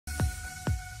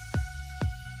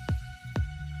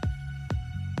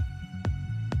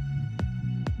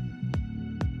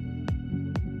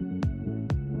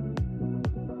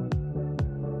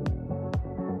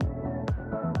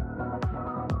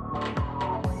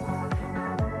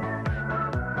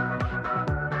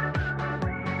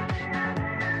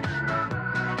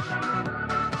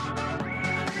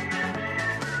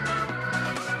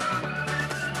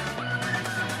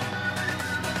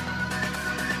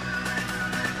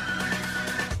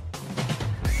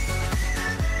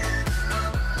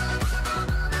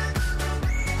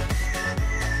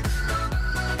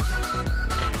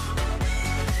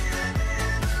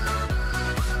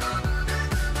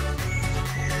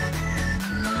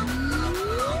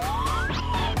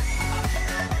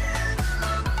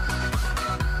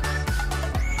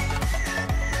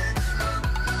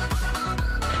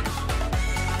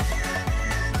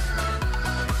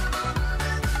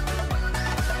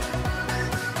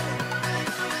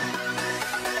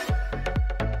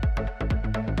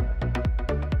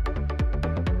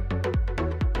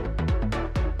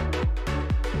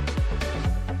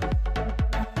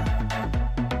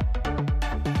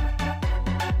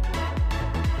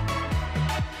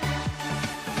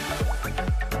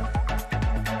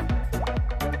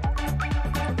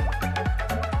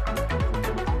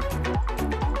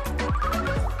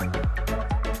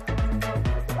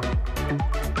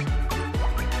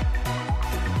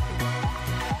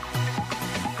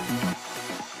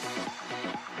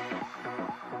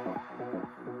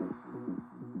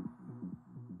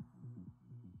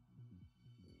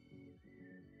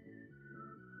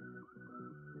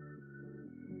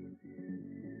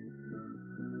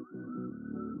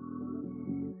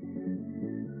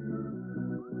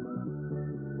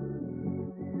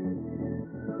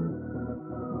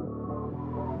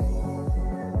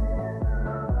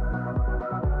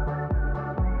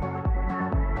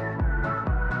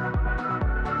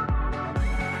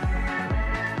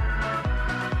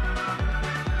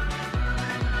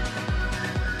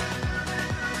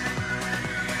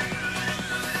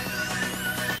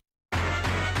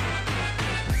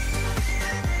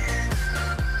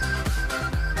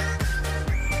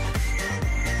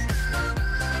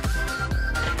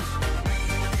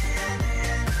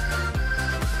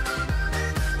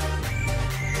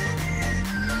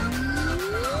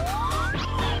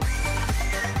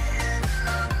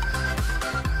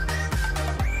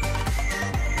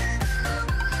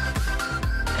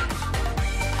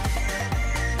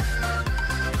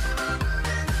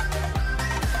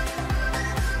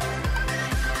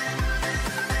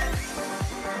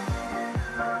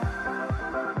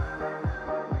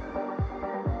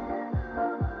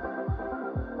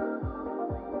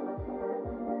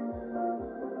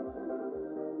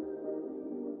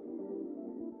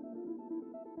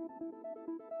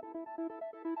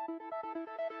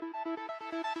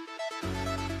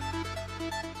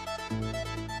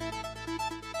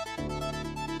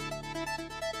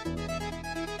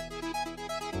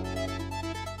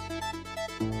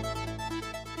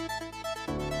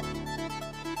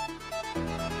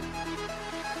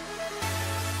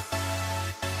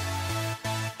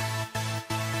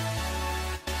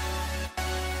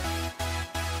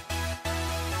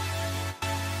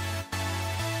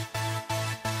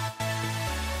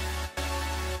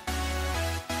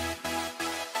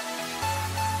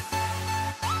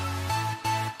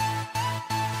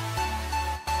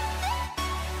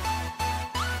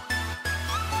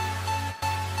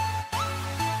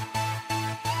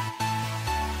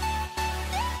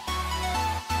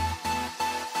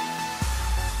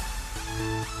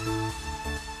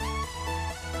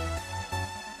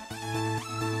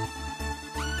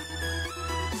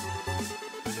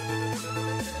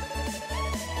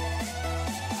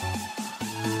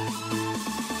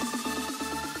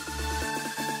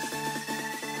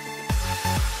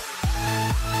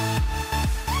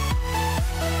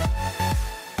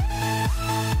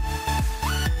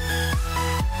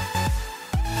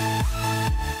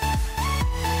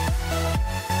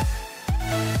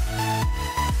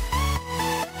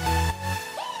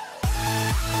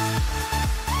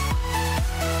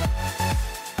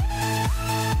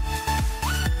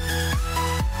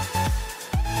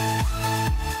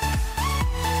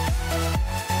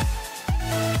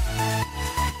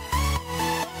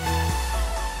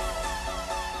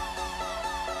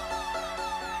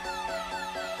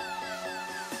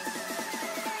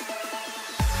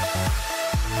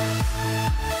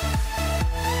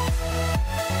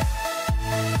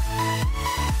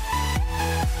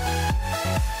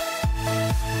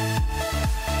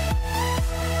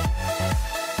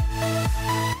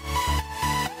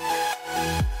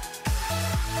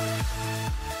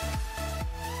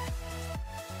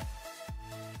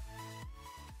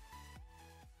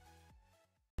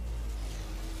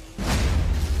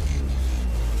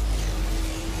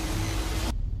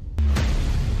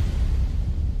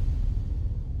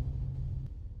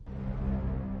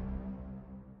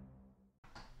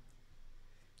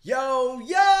Yo,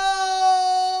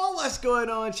 yo! What's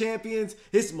going on, champions?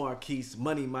 It's Marquise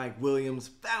Money Mike Williams,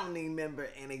 founding member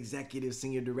and executive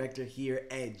senior director here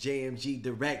at JMG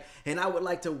Direct. And I would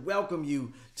like to welcome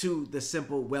you to the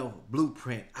Simple Wealth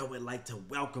Blueprint. I would like to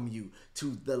welcome you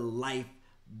to the life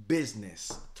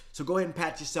business. So go ahead and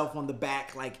pat yourself on the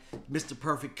back like Mr.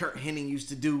 Perfect Kurt Hennig used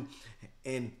to do.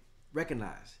 And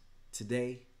recognize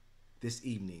today, this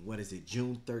evening, what is it,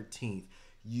 June 13th,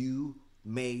 you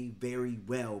may very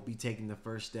well be taking the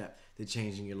first step to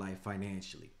changing your life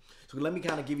financially. So let me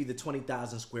kind of give you the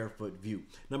 20,000 square foot view.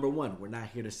 Number one, we're not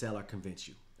here to sell or convince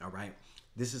you. All right.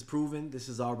 This is proven. This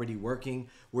is already working.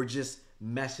 We're just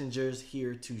messengers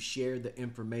here to share the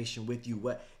information with you.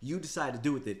 What you decide to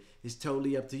do with it is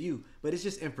totally up to you, but it's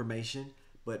just information.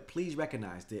 But please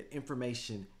recognize that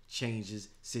information changes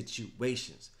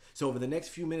situations. So over the next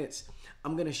few minutes,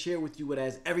 I'm going to share with you what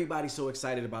has everybody so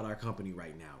excited about our company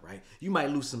right now, right? You might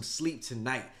lose some sleep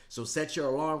tonight. So set your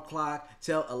alarm clock,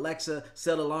 tell Alexa,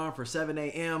 set alarm for 7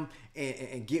 a.m.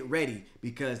 and get ready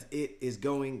because it is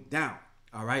going down,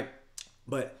 all right?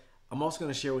 But I'm also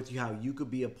going to share with you how you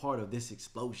could be a part of this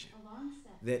explosion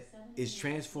that is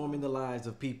transforming the lives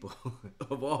of people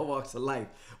of all walks of life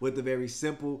with a very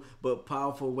simple but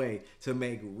powerful way to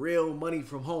make real money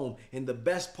from home. And the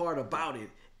best part about it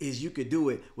is you could do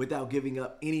it without giving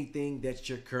up anything that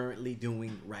you're currently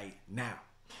doing right now.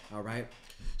 All right.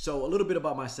 So a little bit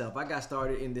about myself. I got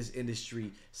started in this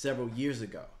industry several years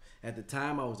ago. At the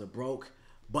time, I was a broke,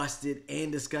 busted,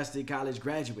 and disgusted college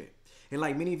graduate. And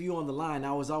like many of you on the line,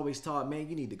 I was always taught, man,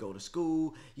 you need to go to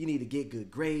school. You need to get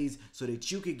good grades so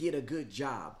that you could get a good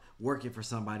job working for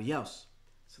somebody else.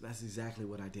 So that's exactly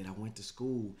what I did. I went to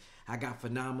school. I got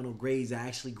phenomenal grades. I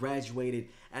actually graduated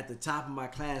at the top of my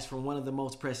class from one of the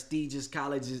most prestigious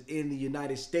colleges in the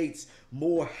United States,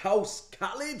 Morehouse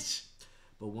College.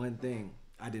 But one thing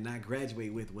I did not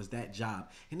graduate with was that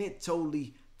job. And it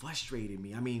totally frustrated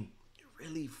me. I mean, it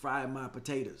really fried my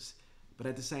potatoes. But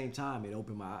at the same time, it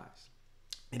opened my eyes.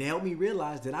 And it helped me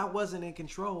realize that I wasn't in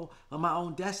control of my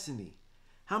own destiny.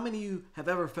 How many of you have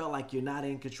ever felt like you're not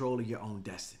in control of your own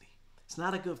destiny? It's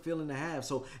not a good feeling to have.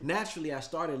 So naturally, I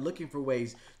started looking for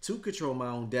ways to control my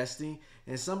own destiny,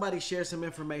 and somebody shared some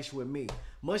information with me,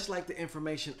 much like the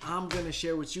information I'm going to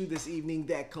share with you this evening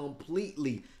that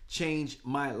completely changed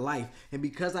my life. And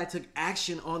because I took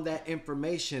action on that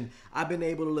information, I've been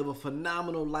able to live a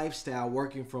phenomenal lifestyle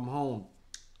working from home.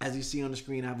 As you see on the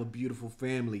screen, I have a beautiful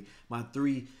family. My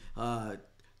three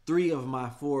of my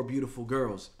four beautiful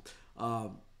girls.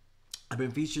 I've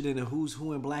been featured in the Who's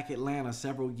Who in Black Atlanta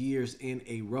several years in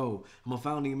a row. I'm a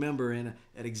founding member and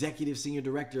an executive senior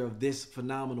director of this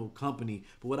phenomenal company.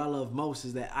 But what I love most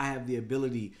is that I have the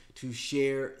ability to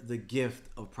share the gift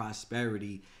of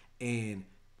prosperity and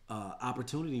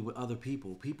opportunity with other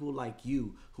people. People like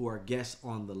you who are guests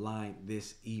on the line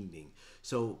this evening.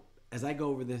 So as I go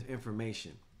over this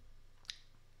information,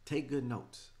 take good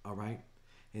notes, all right?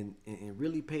 And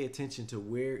really pay attention to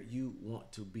where you want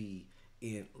to be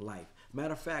in life.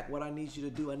 Matter of fact, what I need you to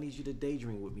do, I need you to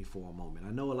daydream with me for a moment.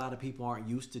 I know a lot of people aren't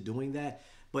used to doing that,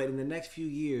 but in the next few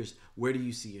years, where do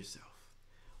you see yourself?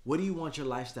 What do you want your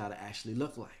lifestyle to actually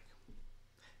look like?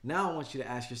 Now I want you to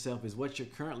ask yourself, is what you're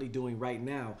currently doing right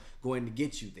now going to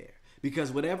get you there?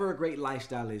 Because whatever a great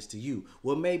lifestyle is to you,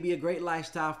 what may be a great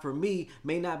lifestyle for me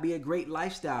may not be a great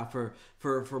lifestyle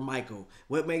for Michael.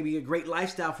 What may be a great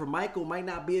lifestyle for Michael might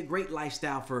not be a great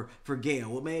lifestyle for Gail.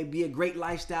 What may be a great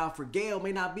lifestyle for Gail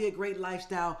may not be a great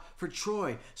lifestyle for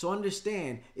Troy. So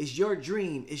understand, it's your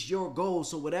dream, it's your goal.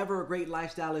 So whatever a great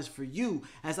lifestyle is for you,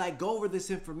 as I go over this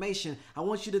information, I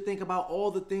want you to think about all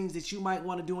the things that you might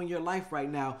want to do in your life right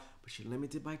now, but you're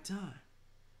limited by time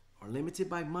or limited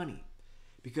by money.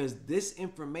 Because this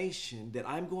information that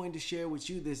I'm going to share with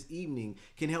you this evening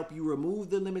can help you remove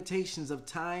the limitations of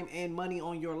time and money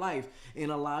on your life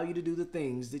and allow you to do the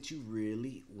things that you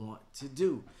really want to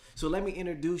do. So let me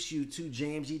introduce you to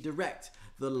JMG Direct,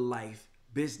 the life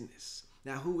business.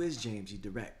 Now, who is JMG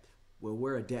Direct? Well,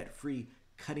 we're a debt-free,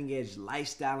 cutting-edge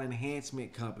lifestyle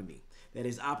enhancement company that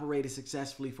has operated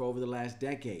successfully for over the last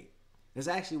decade. That's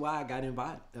actually why I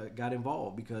got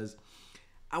involved because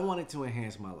I wanted to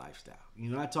enhance my lifestyle. You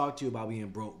know, I talked to you about being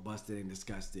broke, busted, and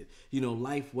disgusted. You know,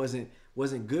 life wasn't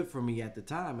good for me at the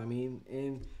time. I mean,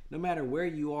 and no matter where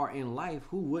you are in life,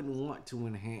 who wouldn't want to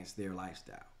enhance their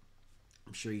lifestyle?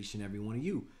 I'm sure each and every one of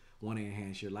you want to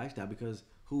enhance your lifestyle because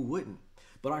who wouldn't?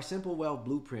 But our Simple Wealth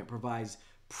Blueprint provides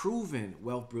proven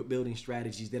wealth building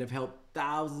strategies that have helped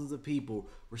thousands of people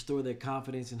restore their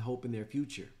confidence and hope in their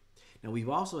future. Now, we've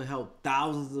also helped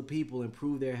thousands of people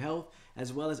improve their health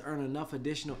as well as earn enough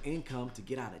additional income to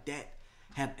get out of debt,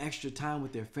 have extra time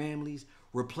with their families,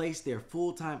 replace their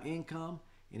full-time income,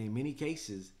 and in many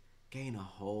cases, gain a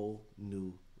whole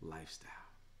new lifestyle.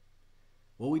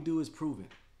 What we do is proven.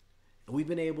 And we've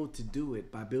been able to do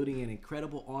it by building an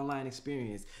incredible online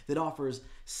experience that offers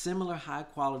similar high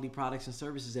quality products and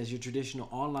services as your traditional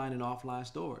online and offline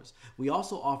stores. We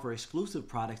also offer exclusive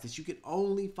products that you can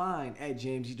only find at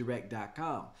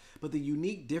jmgdirect.com. But the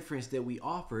unique difference that we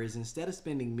offer is instead of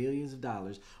spending millions of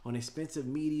dollars on expensive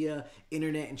media,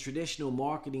 internet, and traditional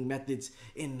marketing methods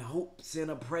in hopes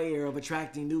and a prayer of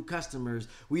attracting new customers,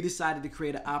 we decided to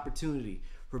create an opportunity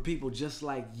for people just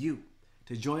like you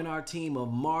to join our team of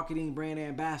marketing brand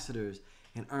ambassadors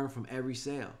and earn from every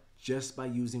sale just by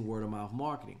using word of mouth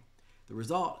marketing. The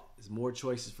result is more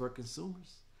choices for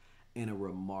consumers and a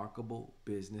remarkable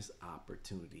business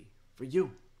opportunity for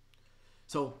you.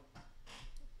 So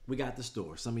we got the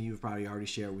store. Some of you have probably already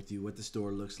shared with you what the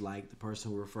store looks like. The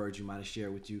person who referred you might have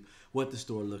shared with you what the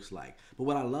store looks like. But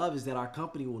what I love is that our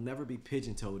company will never be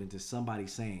pigeon-toed into somebody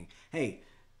saying, hey,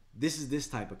 this is this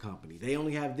type of company. They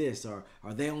only have this or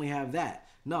they only have that.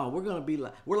 No,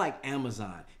 we're like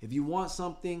Amazon. If you want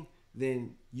something,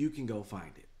 then you can go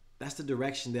find it. That's the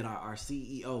direction that our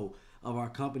CEO of our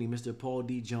company, Mr. Paul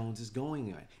D. Jones, is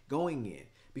going in.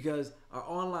 Because our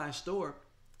online store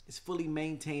is fully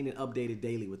maintained and updated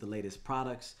daily with the latest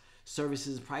products,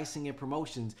 services, pricing, and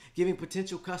promotions, giving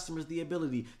potential customers the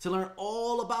ability to learn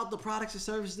all about the products and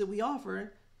services that we offer and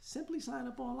simply sign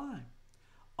up online.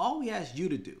 All we ask you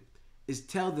to do is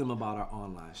tell them about our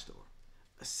online store.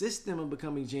 Assist them in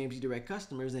becoming JMG Direct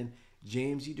customers, and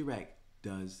JMG Direct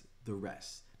does the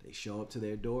rest. They show up to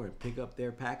their door and pick up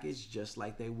their package just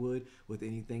like they would with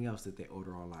anything else that they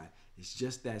order online. It's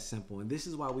just that simple. And this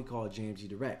is why we call JMG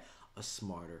Direct a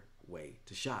smarter way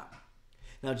to shop.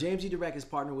 Now, JMG Direct is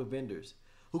partnered with vendors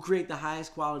who create the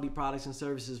highest quality products and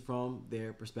services from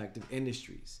their respective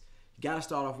industries. You got to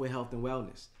start off with health and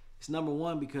wellness. It's number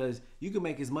one because you can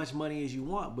make as much money as you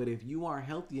want, but if you aren't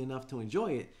healthy enough to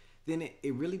enjoy it, then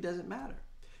it really doesn't matter.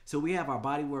 So we have our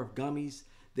Body Worth gummies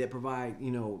that provide,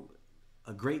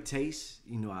 a great taste.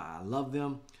 I love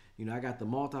them. I got the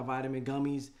multivitamin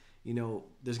gummies.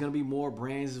 There's going to be more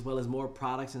brands as well as more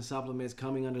products and supplements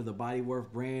coming under the Body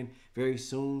Worth brand very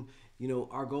soon.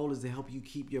 Our goal is to help you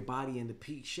keep your body in the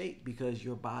peak shape because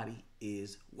your body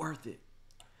is worth it.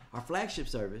 Our flagship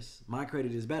service, My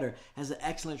Credit is Better, has an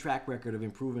excellent track record of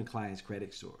improving clients'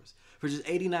 credit scores. For just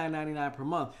 $89.99 per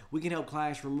month, we can help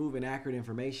clients remove inaccurate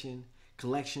information,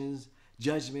 collections,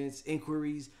 judgments,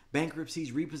 inquiries,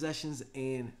 bankruptcies, repossessions,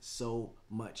 and so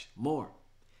much more.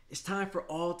 It's time for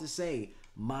all to say,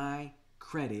 My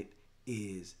Credit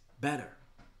is Better.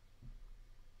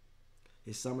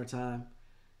 It's summertime.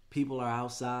 People are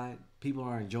outside. People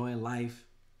are enjoying life.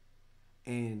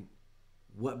 And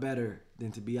what better than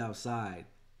to be outside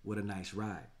with a nice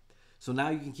ride? So now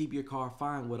you can keep your car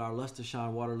fine with our Luster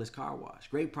Shine waterless car wash.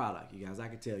 Great product, you guys, I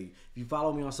can tell you. If you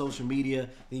follow me on social media,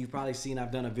 then you've probably seen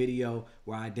I've done a video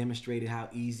where I demonstrated how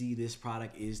easy this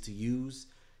product is to use.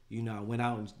 I went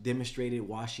out and demonstrated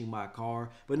washing my car,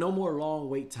 but no more long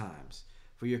wait times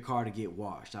for your car to get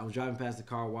washed. I was driving past the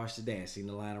car wash today. I seen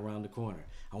the line around the corner.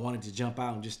 I wanted to jump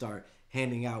out and just start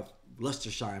handing out Luster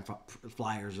Shine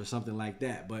flyers or something like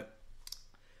that, but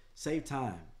save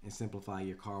time and simplify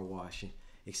your car washing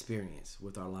experience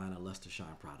with our line of Luster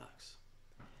Shine products.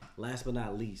 Last but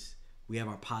not least, we have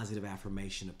our positive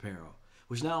affirmation apparel,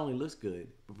 which not only looks good,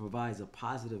 but provides a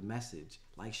positive message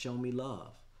like show me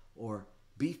love or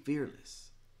be fearless.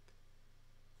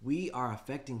 We are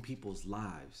affecting people's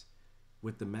lives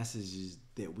with the messages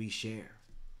that we share.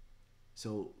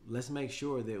 So let's make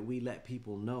sure that we let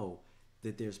people know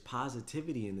that there's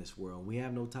positivity in this world. We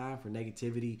have no time for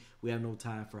negativity. We have no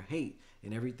time for hate.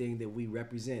 And everything that we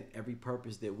represent, every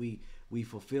purpose that we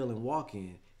fulfill and walk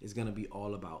in is going to be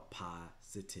all about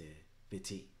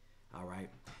positivity. All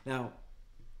right. Now,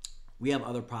 we have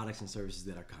other products and services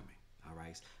that are coming. All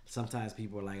right. Sometimes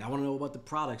people are like, I want to know what the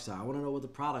products are. I want to know what the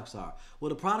products are. Well,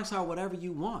 the products are whatever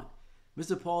you want.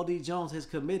 Mr. Paul D. Jones has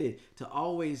committed to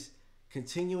always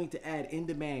continuing to add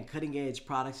in-demand, cutting-edge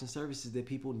products and services that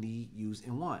people need, use,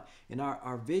 and want. And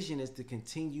our vision is to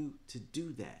continue to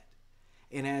do that.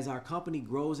 And as our company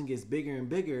grows and gets bigger and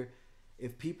bigger,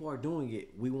 if people are doing it,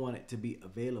 we want it to be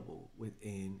available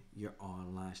within your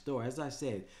online store. As I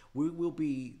said, we will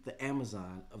be the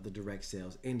Amazon of the direct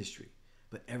sales industry,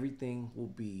 but everything will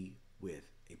be with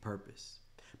a purpose.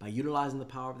 By utilizing the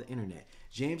power of the internet,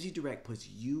 JMG Direct puts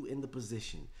you in the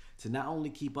position to not only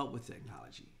keep up with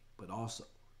technology, but also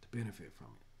to benefit from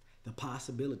it. The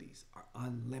possibilities are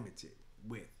unlimited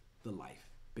with the life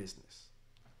business.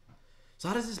 So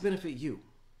how does this benefit you?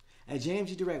 At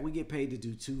JMG Direct, we get paid to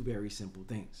do two very simple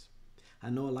things. I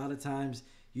know a lot of times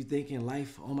you think in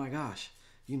life, oh my gosh,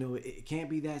 it can't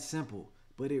be that simple,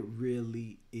 but it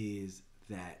really is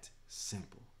that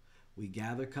simple. We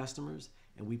gather customers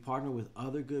and we partner with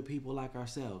other good people like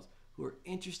ourselves who are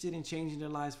interested in changing their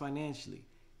lives financially,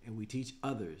 and we teach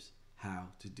others how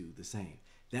to do the same.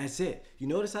 That's it. You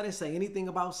notice I didn't say anything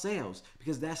about sales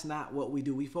because that's not what we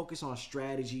do. We focus on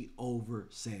strategy over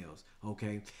sales,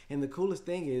 okay? And the coolest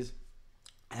thing is,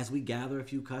 as we gather a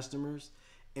few customers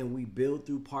and we build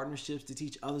through partnerships to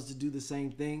teach others to do the same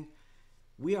thing,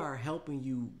 we are helping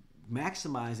you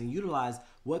maximize and utilize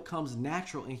what comes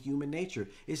natural in human nature.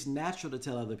 It's natural to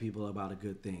tell other people about a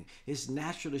good thing. It's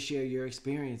natural to share your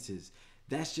experiences.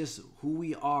 That's just who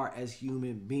we are as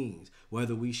human beings.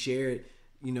 Whether we share it,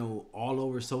 all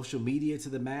over social media to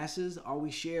the masses, or we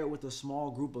share it with a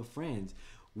small group of friends,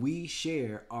 we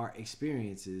share our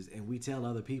experiences and we tell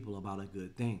other people about a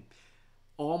good thing.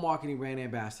 All marketing brand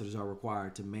ambassadors are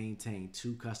required to maintain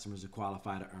 2 customers to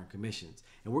qualify to earn commissions.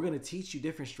 And we're going to teach you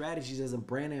different strategies as a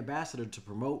brand ambassador to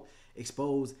promote,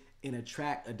 expose, and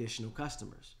attract additional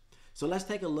customers. So let's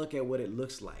take a look at what it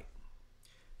looks like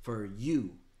for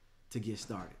you to get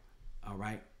started. All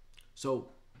right. So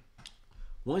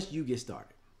once you get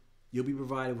started, you'll be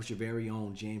provided with your very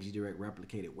own JMG Direct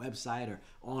replicated website or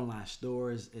online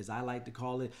stores, as I like to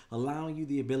call it, allowing you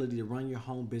the ability to run your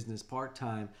home business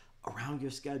part-time around your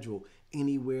schedule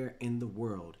anywhere in the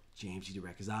world JMG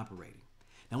Direct is operating.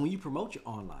 Now, when you promote your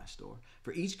online store,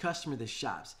 for each customer that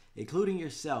shops, including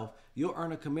yourself, you'll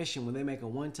earn a commission when they make a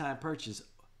one-time purchase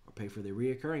or pay for their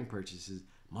reoccurring purchases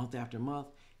month after month,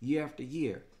 year after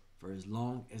year, for as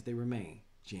long as they remain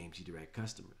JMG Direct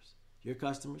customers. Your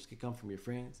customers can come from your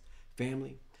friends,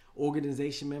 family,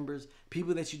 organization members,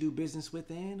 people that you do business with,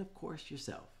 and of course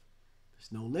yourself.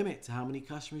 There's no limit to how many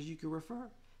customers you can refer,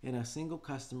 and a single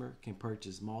customer can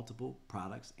purchase multiple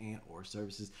products and or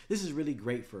services. This is really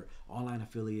great for online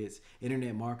affiliates,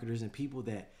 internet marketers, and people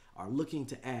that are looking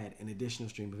to add an additional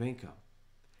stream of income.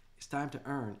 It's time to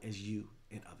earn as you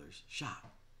and others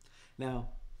shop. Now,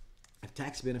 if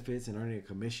tax benefits and earning a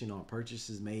commission on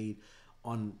purchases made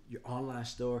on your online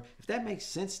store, if that makes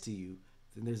sense to you,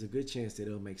 then there's a good chance that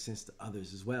it'll make sense to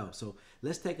others as well. So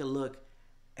let's take a look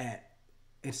at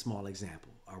a small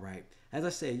example, all right? As I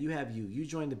said, you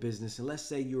join the business, and let's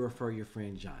say you refer your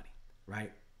friend Johnny,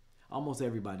 right? Almost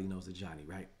everybody knows a Johnny,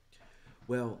 right?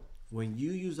 Well, when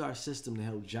you use our system to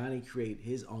help Johnny create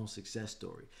his own success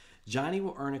story, Johnny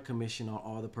will earn a commission on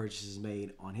all the purchases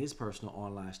made on his personal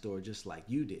online store, just like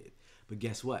you did. But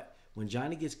guess what? When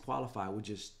Johnny gets qualified with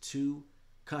just 2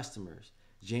 customers,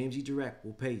 JMG Direct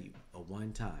will pay you a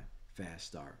one-time fast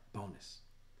start bonus.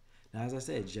 Now, as I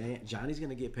said, Johnny's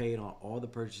going to get paid on all the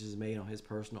purchases made on his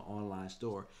personal online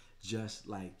store, just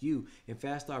like you. And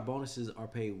fast start bonuses are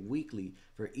paid weekly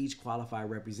for each qualified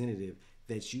representative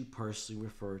that you personally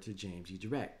refer to JMG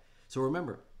Direct. So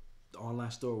remember, the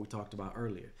online store we talked about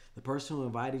earlier, the person who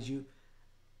invited you,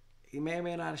 he may or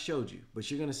may not have showed you, but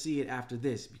you're going to see it after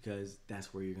this because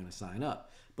that's where you're going to sign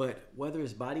up. But whether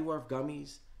it's Body Worth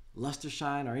gummies, Luster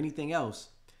Shine, or anything else,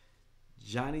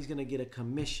 Johnny's going to get a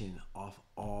commission off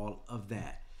all of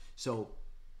that. So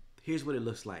here's what it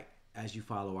looks like as you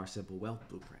follow our Simple Wealth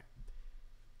Blueprint.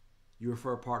 You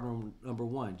refer partner number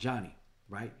 1, Johnny,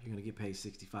 right? You're going to get paid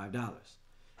 $65.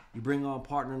 You bring on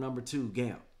partner number 2,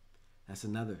 Gail. That's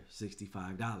another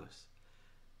 $65.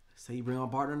 Say you bring on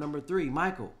partner number 3,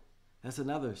 Michael. That's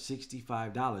another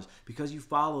 $65 because you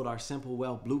followed our Simple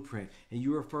Wealth Blueprint and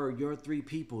you refer your 3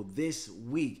 people this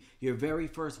week, your very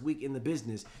first week in the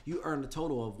business, you earned a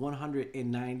total of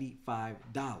 $195.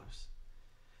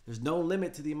 There's no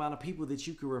limit to the amount of people that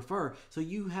you can refer, so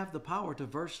you have the power to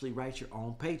virtually write your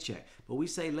own paycheck. But we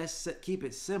say let's keep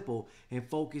it simple and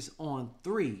focus on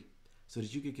 3 so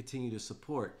that you can continue to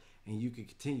support and you can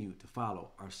continue to follow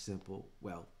our Simple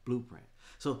Wealth Blueprint.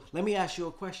 So let me ask you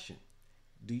a question.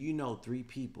 Do you know 3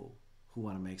 people who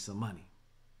want to make some money?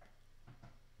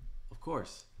 Of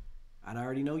course, I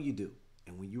already know you do.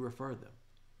 And when you refer them,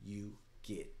 you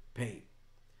get paid.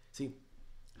 See,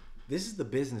 this is the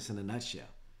business in a nutshell.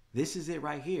 This is it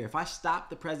right here. If I stop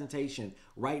the presentation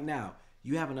right now,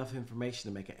 you have enough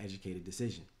information to make an educated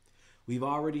decision. We've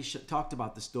already talked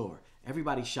about the store.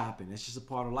 Everybody's shopping. It's just a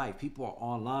part of life. People are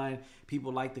online.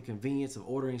 People like the convenience of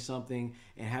ordering something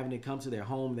and having it come to their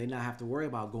home. They not have to worry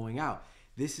about going out.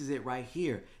 This is it right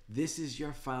here. This is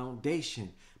your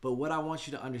foundation. But what I want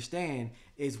you to understand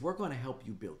is we're going to help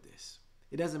you build this.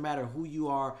 It doesn't matter who you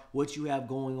are, what you have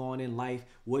going on in life,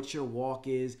 what your walk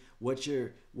is, what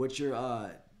your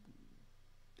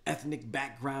ethnic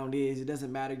background is. It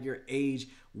doesn't matter your age.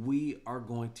 We are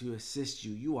going to assist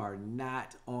you. You are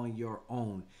not on your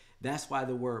own. That's why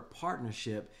the word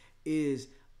partnership is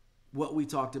what we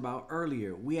talked about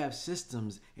earlier. We have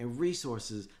systems and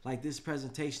resources like this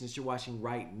presentation that you're watching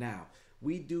right now.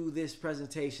 We do this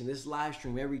presentation, this live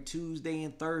stream every Tuesday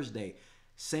and Thursday.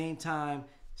 Same time,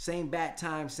 same bat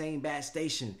time, same bat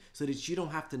station, so that you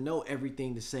don't have to know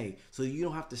everything to say. So you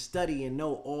don't have to study and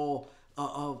know all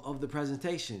of the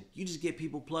presentation. You just get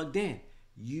people plugged in.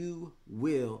 You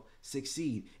will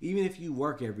succeed. Even if you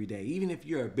work every day, even if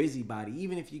you're a busybody,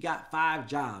 even if you got 5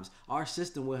 jobs, our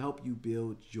system will help you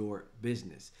build your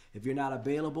business. If you're not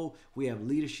available, we have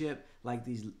leadership like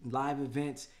these live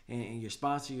events and your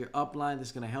sponsor, your upline,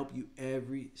 that's going to help you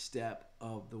every step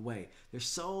of the way. There's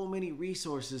so many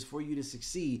resources for you to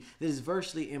succeed that it's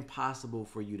virtually impossible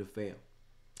for you to fail.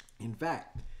 In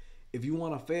fact, if you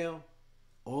want to fail,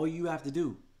 all you have to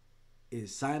do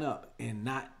is sign up and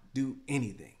not do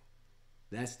anything.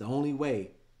 That's the only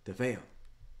way to fail,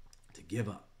 to give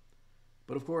up.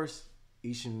 But of course,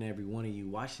 each and every one of you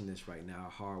watching this right now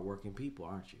are hardworking people,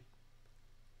 aren't you?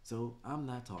 So I'm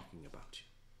not talking about you.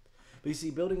 But you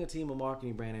see, building a team of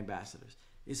marketing brand ambassadors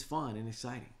is fun and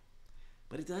exciting.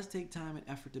 But it does take time and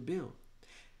effort to build.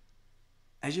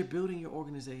 As you're building your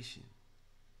organization,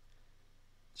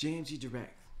 JMG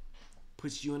Direct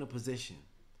puts you in a position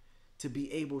to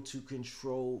be able to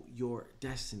control your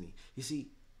destiny. You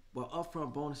see, while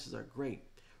upfront bonuses are great,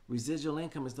 residual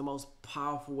income is the most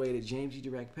powerful way that JMG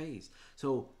Direct pays.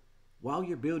 So while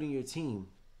you're building your team,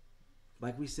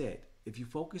 like we said, if you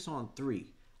focus on 3,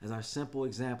 as our simple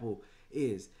example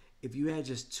is, if you had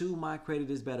just 2 My Credit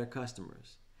is Better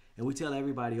customers, and we tell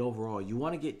everybody overall, you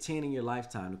want to get 10 in your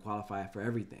lifetime to qualify for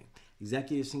everything.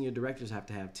 Executive senior directors have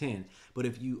to have 10. But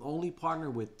if you only partner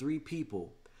with 3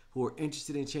 people who are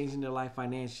interested in changing their life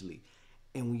financially,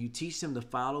 and when you teach them to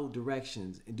follow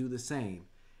directions and do the same,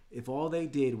 if all they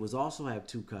did was also have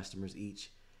 2 customers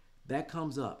each, that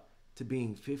comes up to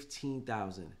being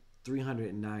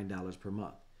 $15,309 per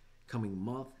month, coming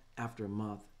month after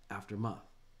month after month.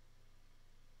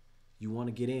 You want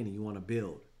to get in and you want to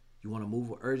build. You want to move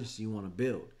with urgency, you want to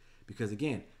build. Because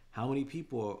again, how many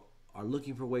people are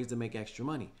looking for ways to make extra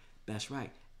money? That's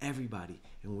right, everybody.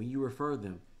 And when you refer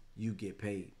them, you get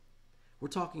paid. We're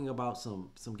talking about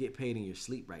some get paid in your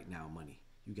sleep right now money,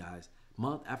 you guys.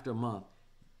 Month after month,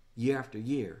 year after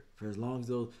year, for as long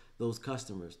as those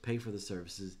customers pay for the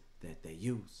services that they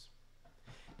use.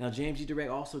 Now, JMG Direct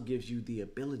also gives you the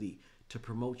ability to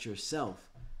promote yourself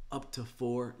up to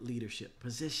 4 leadership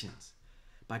positions.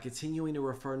 By continuing to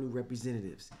refer new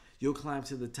representatives, you'll climb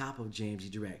to the top of JMG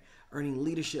Direct, earning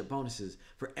leadership bonuses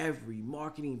for every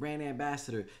marketing brand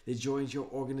ambassador that joins your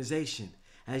organization.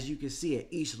 As you can see, at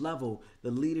each level,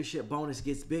 the leadership bonus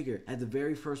gets bigger. At the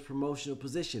very first promotional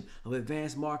position of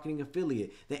advanced marketing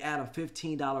affiliate, they add a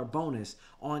 $15 bonus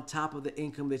on top of the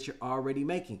income that you're already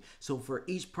making. So for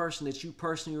each person that you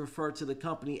personally refer to the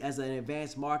company as an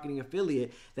advanced marketing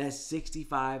affiliate, that's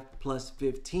 65 plus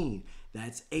 15.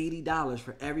 That's $80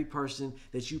 for every person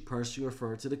that you personally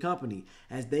refer to the company.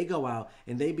 As they go out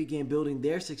and they begin building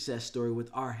their success story with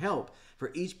our help, for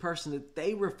each person that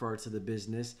they refer to the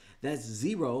business, that's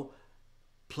 0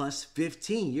 plus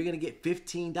 15. You're going to get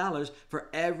 $15 for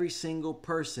every single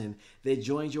person that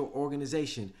joins your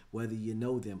organization, whether you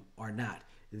know them or not.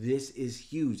 This is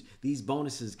huge. These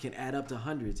bonuses can add up to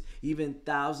hundreds, even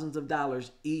thousands of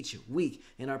dollars each week,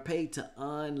 and are paid to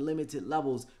unlimited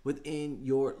levels within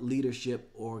your leadership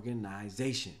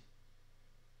organization.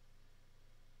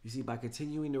 You see, by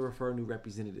continuing to refer new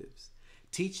representatives,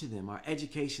 teaching them our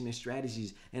education and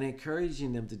strategies, and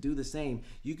encouraging them to do the same,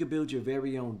 you can build your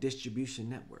very own distribution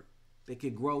network that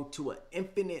could grow to an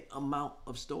infinite amount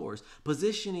of stores,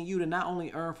 positioning you to not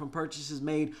only earn from purchases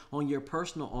made on your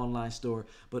personal online store,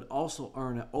 but also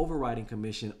earn an overriding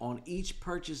commission on each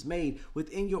purchase made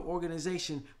within your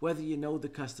organization, whether you know the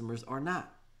customers or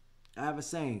not. I have a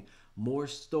saying, more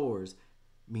stores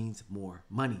means more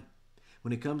money.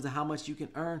 When it comes to how much you can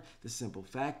earn, the simple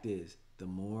fact is, the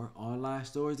more online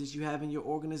stores that you have in your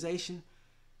organization,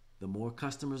 the more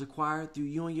customers acquired through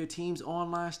you and your team's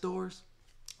online stores,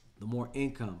 the more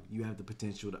income you have the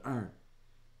potential to earn.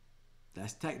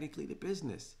 That's technically the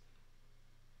business.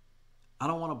 I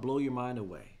don't want to blow your mind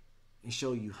away and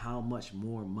show you how much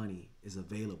more money is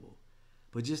available.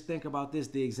 But just think about this.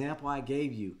 The example I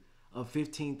gave you of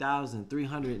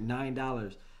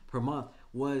 $15,309 per month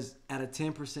was at a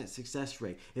 10% success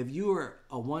rate. If you were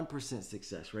a 1%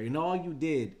 success rate and all you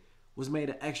did was made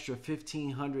an extra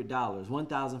 $1,500,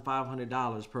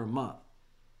 $1,500 per month,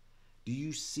 do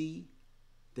you see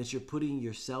that you're putting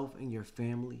yourself and your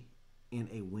family in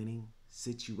a winning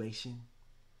situation?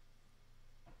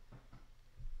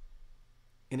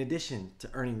 In addition to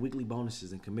earning weekly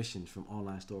bonuses and commissions from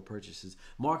online store purchases,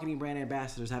 marketing brand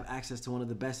ambassadors have access to one of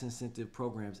the best incentive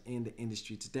programs in the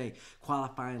industry today.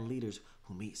 Qualifying leaders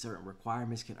who meet certain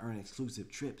requirements can earn exclusive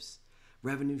trips,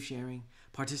 revenue sharing,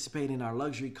 participate in our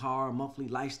luxury car monthly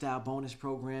lifestyle bonus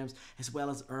programs, as well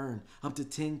as earn up to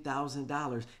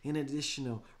 $10,000 in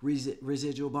additional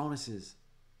residual bonuses.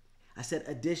 I said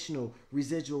additional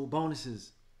residual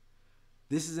bonuses.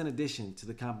 This is in addition to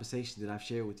the compensation that I've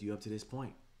shared with you up to this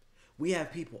point. We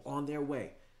have people on their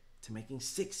way to making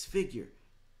six-figure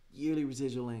yearly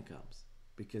residual incomes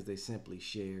because they simply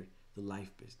shared the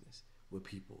life business with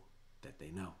people that they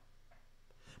know.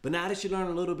 But now that you learn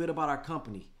a little bit about our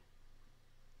company,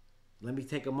 let me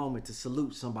take a moment to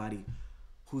salute somebody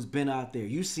who's been out there.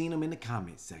 You've seen them in the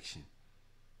comments section.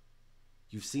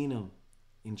 You've seen them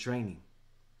in training.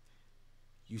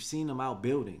 You've seen him out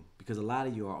building because a lot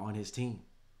of you are on his team.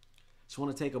 Just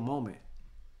want to take a moment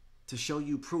to show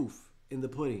you proof in the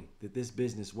pudding that this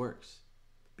business works,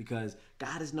 because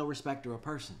God is no respecter of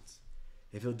persons.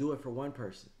 If he'll do it for one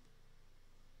person,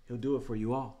 he'll do it for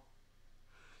you all.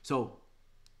 So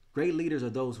great leaders are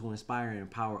those who inspire and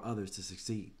empower others to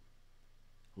succeed.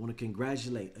 I want to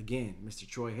congratulate again Mr.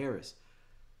 Troy Harris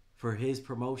for his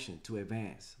promotion to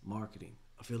advanced marketing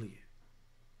affiliate.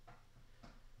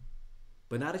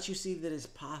 But now that you see that it's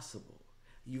possible,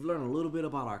 you've learned a little bit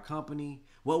about our company,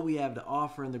 what we have to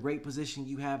offer, and the great position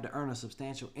you have to earn a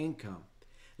substantial income.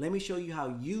 Let me show you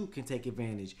how you can take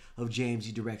advantage of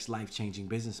JMG Direct's life-changing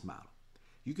business model.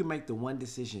 You can make the one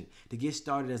decision to get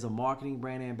started as a marketing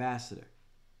brand ambassador,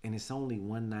 and it's only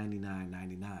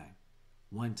 $199.99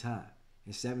 one time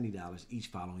and $70 each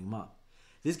following month.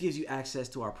 This gives you access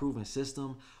to our proven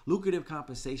system, lucrative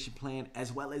compensation plan,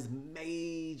 as well as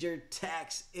major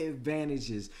tax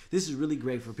advantages. This is really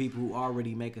great for people who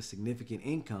already make a significant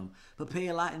income but pay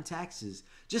a lot in taxes.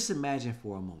 Just imagine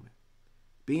for a moment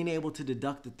being able to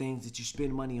deduct the things that you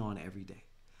spend money on every day,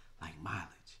 like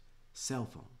mileage, cell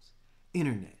phones,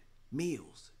 internet,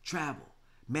 meals, travel,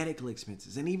 medical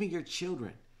expenses, and even your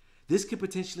children. This could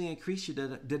potentially increase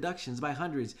your deductions by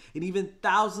hundreds and even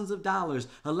thousands of dollars,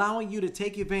 allowing you to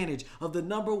take advantage of the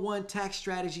 #1 tax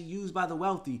strategy used by the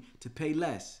wealthy to pay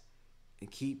less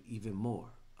and keep even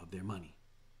more of their money.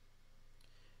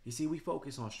 You see, we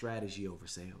focus on strategy over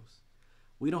sales.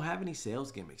 We don't have any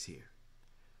sales gimmicks here.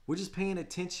 We're just paying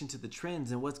attention to the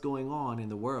trends and what's going on in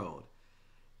the world.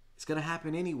 It's going to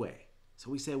happen anyway, so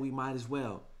we said we might as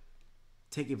well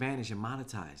take advantage and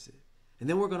monetize it. And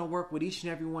then we're going to work with each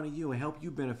and every one of you and help you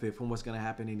benefit from what's going to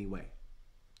happen anyway.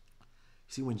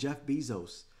 See, when Jeff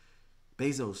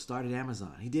Bezos started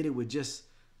Amazon, he did it with just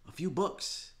a few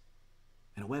books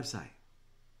and a website.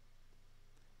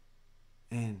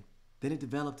 And then it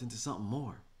developed into something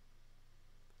more.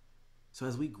 So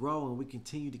as we grow and we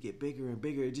continue to get bigger and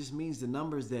bigger, it just means the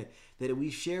numbers that we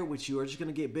share with you are just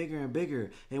going to get bigger and bigger.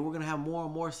 And we're going to have more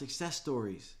and more success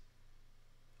stories.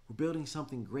 We're building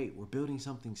something great. We're building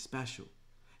something special.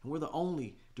 And we're the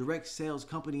only direct sales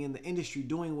company in the industry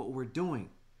doing what we're doing.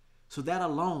 So that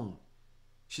alone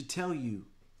should tell you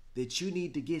that you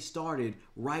need to get started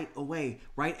right away,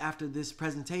 right after this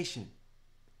presentation.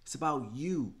 It's about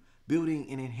you building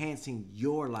and enhancing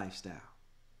your lifestyle.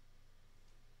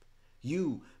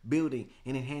 You building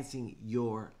and enhancing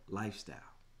your lifestyle.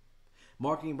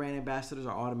 Marketing brand ambassadors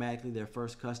are automatically their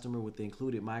first customer with the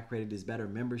included My Credit is Better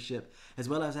membership, as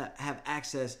well as have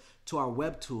access to our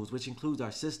web tools, which includes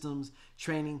our systems,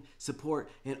 training, support,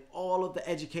 and all of the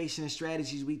education and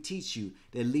strategies we teach you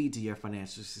that lead to your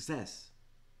financial success.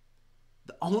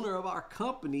 The owner of our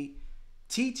company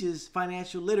teaches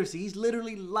financial literacy. He's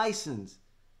literally licensed.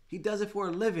 He does it for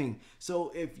a living.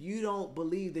 So if you don't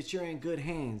believe that you're in good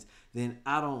hands, then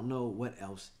I don't know what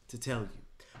else to tell you.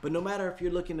 But no matter if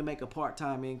you're looking to make a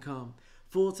part-time income,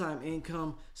 full-time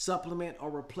income, supplement,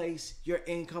 or replace your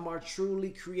income or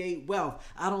truly create wealth,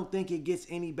 I don't think it gets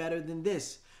any better than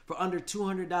this. For under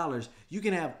 $200, you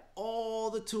can have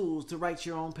all the tools to write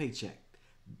your own paycheck,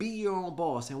 be your own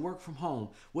boss, and work from home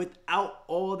without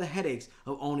all the headaches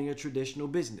of owning a traditional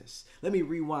business. Let me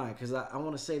rewind because I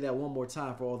want to say that one more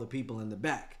time for all the people in the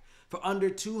back. For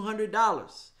under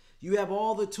 $200, you have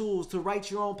all the tools to write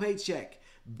your own paycheck,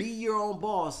 be your own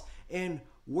boss, and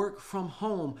work from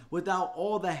home without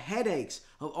all the headaches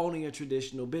of owning a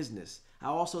traditional business. I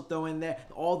also throw in there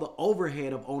all the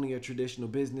overhead of owning a traditional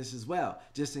business as well,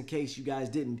 just in case you guys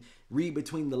didn't read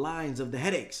between the lines of the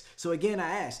headaches. So again, I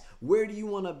ask, where do you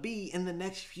want to be in the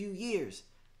next few years?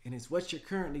 And it's what you're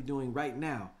currently doing right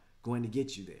now going to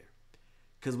get you there.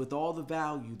 Because with all the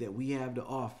value that we have to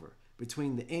offer,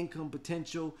 between the income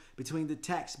potential, between the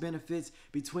tax benefits,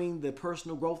 between the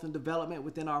personal growth and development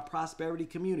within our prosperity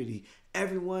community.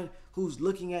 Everyone who's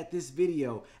looking at this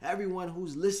video, everyone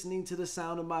who's listening to the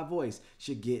sound of my voice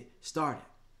should get started.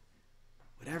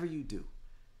 Whatever you do,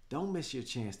 don't miss your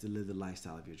chance to live the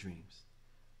lifestyle of your dreams.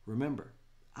 Remember,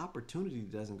 opportunity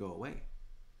doesn't go away.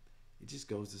 It just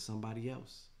goes to somebody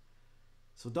else.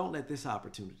 So don't let this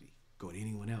opportunity go to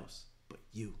anyone else but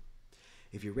you.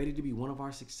 If you're ready to be one of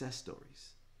our success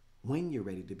stories, when you're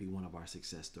ready to be one of our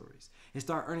success stories, and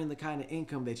start earning the kind of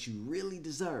income that you really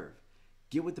deserve,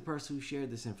 get with the person who shared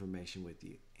this information with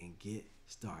you and get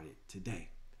started today.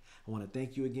 I want to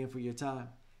thank you again for your time,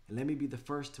 and let me be the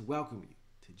first to welcome you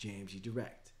to JMG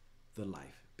Direct, the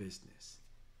life business.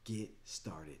 Get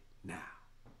started now.